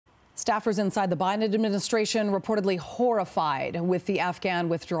Staffers inside the Biden administration reportedly horrified with the Afghan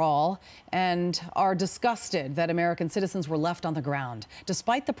withdrawal and are disgusted that American citizens were left on the ground,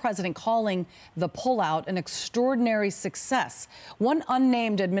 despite the president calling the pullout an extraordinary success. One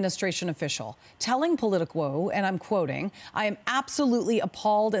unnamed administration official telling Politico, and I'm quoting, "I am absolutely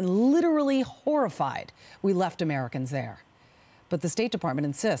appalled and literally horrified we left Americans there." But the State Department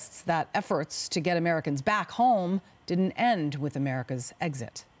insists that efforts to get Americans back home didn't end with America's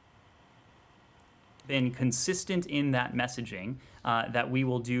exit. Been consistent in that messaging that we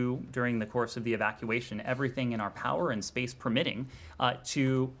will do during the course of the evacuation everything in our power and space permitting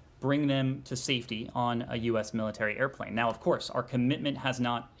to bring them to safety on a U.S. military airplane. Now, of course, our commitment has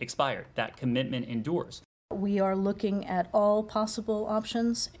not expired. That commitment endures. We are looking at all possible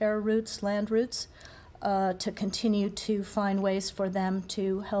options, air routes, land routes, to continue to find ways for them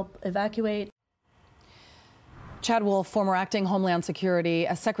to help evacuate. Chad Wolf, former acting Homeland Security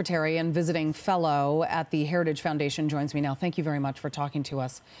Secretary and visiting fellow at the Heritage Foundation, joins me now. Thank you very much for talking to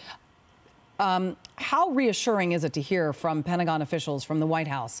us. How reassuring is it to hear from Pentagon officials from the White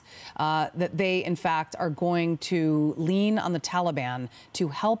House that they, in fact, are going to lean on the Taliban to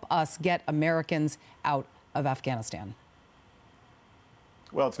help us get Americans out of Afghanistan?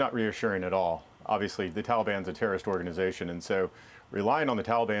 Well, it's not reassuring at all. Obviously, the Taliban's a terrorist organization, and so relying on the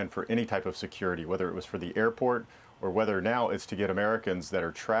Taliban for any type of security, whether it was for the airport or whether now it's to get Americans that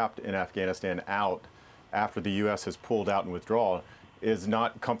are trapped in Afghanistan out after the U.S. has pulled out and withdrawal, is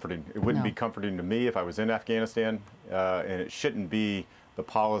not comforting. It wouldn't be comforting to me if I was in Afghanistan, and it shouldn't be the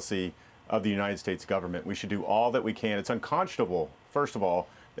policy of the United States government. We should do all that we can. It's unconscionable, first of all,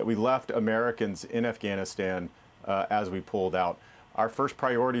 that we left Americans in Afghanistan as we pulled out. Our first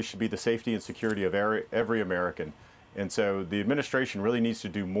priority should be the safety and security of every American. And so the administration really needs to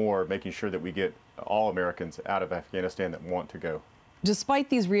do more, making sure that we get all Americans out of Afghanistan that want to go. Despite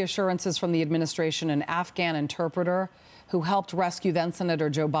these reassurances from the administration, an Afghan interpreter who helped rescue then-Senator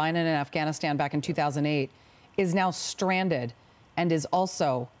Joe Biden in Afghanistan back in 2008 is now stranded and is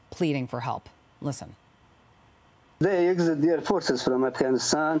also pleading for help. Listen. They exit their forces from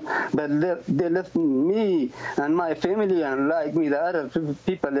Afghanistan, but they left me and my family and like me, the other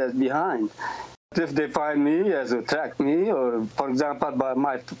people left behind. If they find me, yes, or track me, or for example, by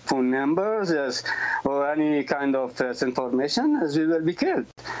my phone numbers, yes, or any kind of information, as we will be killed.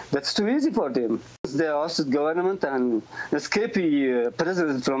 That's too easy for them. The hostage government and escapee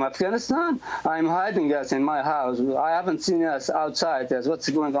president from Afghanistan, I'm hiding us in my house. I haven't seen us outside. Yes, what's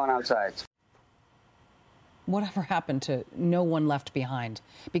going on outside? Whatever happened to no one left behind?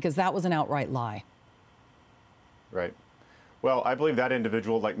 Because that was an outright lie. Right. Well, I believe that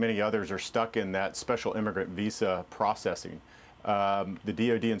individual, like many others, are stuck in that special immigrant visa processing. The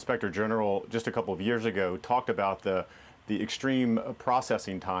DOD Inspector General just a couple of years ago talked about the extreme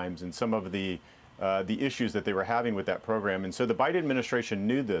processing times and some of the issues that they were having with that program. And so the Biden administration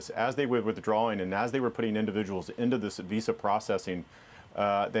knew this as they were withdrawing and as they were putting individuals into this visa processing.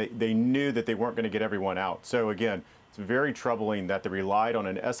 They knew that they weren't going to get everyone out. So again, it's very troubling that they relied on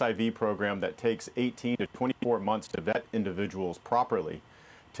an SIV program that takes 18 to 24 months to vet individuals properly,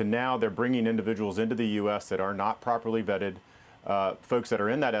 to now they're bringing individuals into the U.S. that are not properly vetted, folks that are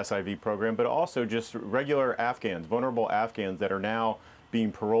in that SIV program, but also just regular Afghans, vulnerable Afghans that are now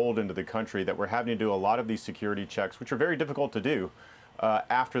being paroled into the country, that we're having to do a lot of these security checks, which are very difficult to do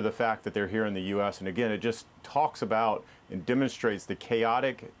after the fact that they're here in the U.S. And again, it just talks about and demonstrates the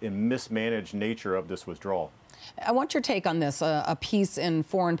chaotic and mismanaged nature of this withdrawal. I want your take on this, a piece in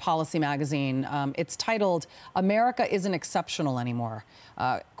Foreign Policy magazine. It's titled, "America Isn't Exceptional Anymore."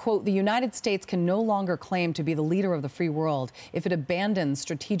 Quote, "The United States can no longer claim to be the leader of the free world if it abandons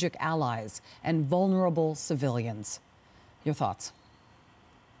strategic allies and vulnerable civilians." Your thoughts?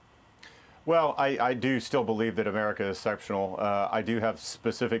 Well, I do still believe that America is exceptional. I do have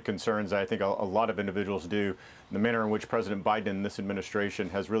specific concerns. I think a lot of individuals do. The manner in which President Biden and this administration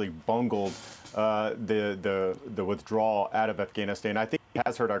has really bungled the withdrawal out of Afghanistan, I think it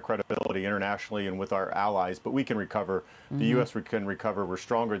has hurt our credibility internationally and with our allies. But we can recover. The U.S. can recover. We're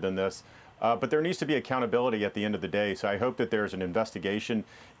stronger than this. But there needs to be accountability at the end of the day. So I hope that there's an investigation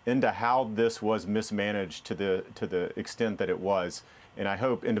into how this was mismanaged to the extent that it was. And I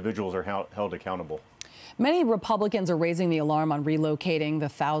hope individuals are held accountable. Many Republicans are raising the alarm on relocating the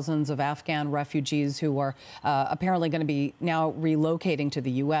thousands of Afghan refugees who are apparently going to be now relocating to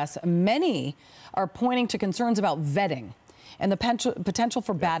the U.S. Many are pointing to concerns about vetting and the potential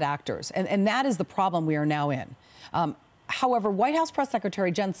for bad actors. And that is the problem we are now in. However, White House Press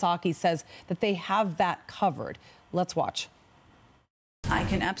Secretary Jen Psaki says that they have that covered. Let's watch. I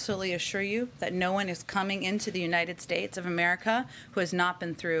can absolutely assure you that no one is coming into the United States of America who has not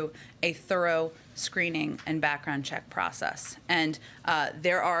been through a thorough screening and background check process. And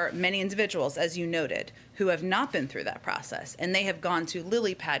there are many individuals, as you noted, who have not been through that process, and they have gone to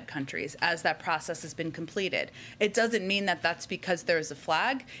lily pad countries as that process has been completed. It doesn't mean that that's because there's a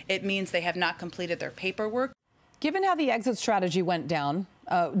flag. It means they have not completed their paperwork. Given how the exit strategy went down,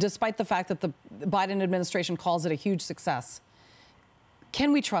 despite the fact that the Biden administration calls it a huge success,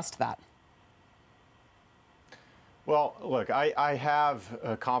 can we trust that? Well, look, I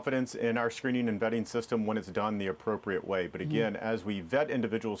have confidence in our screening and vetting system when it's done the appropriate way. But again, as we vet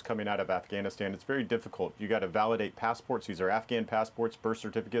individuals coming out of Afghanistan, it's very difficult. You got to validate passports. These are Afghan passports, birth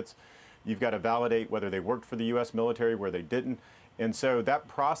certificates. You've got to validate whether they worked for the U.S. military, where they didn't. And so that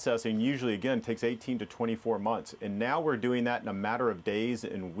processing usually, again, takes 18 to 24 months. And now we're doing that in a matter of days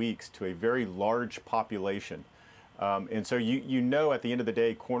and weeks to a very large population. And so you know at the end of the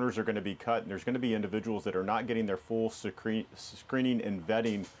day, corners are going to be cut, and there's going to be individuals that are not getting their full screening and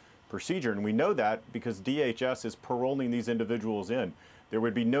vetting procedure. And we know that because DHS is paroling these individuals in. There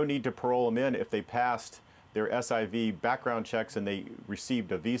would be no need to parole them in if they passed their SIV background checks and they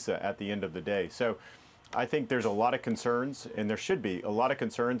received a visa at the end of the day. So I think there's a lot of concerns, and there should be a lot of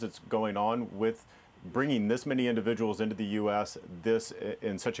concerns that's going on with bringing this many individuals into the U.S.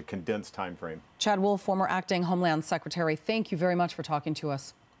 in such a condensed time frame. Chad Wolf, former acting Homeland Secretary, thank you very much for talking to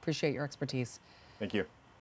us. Appreciate your expertise. Thank you.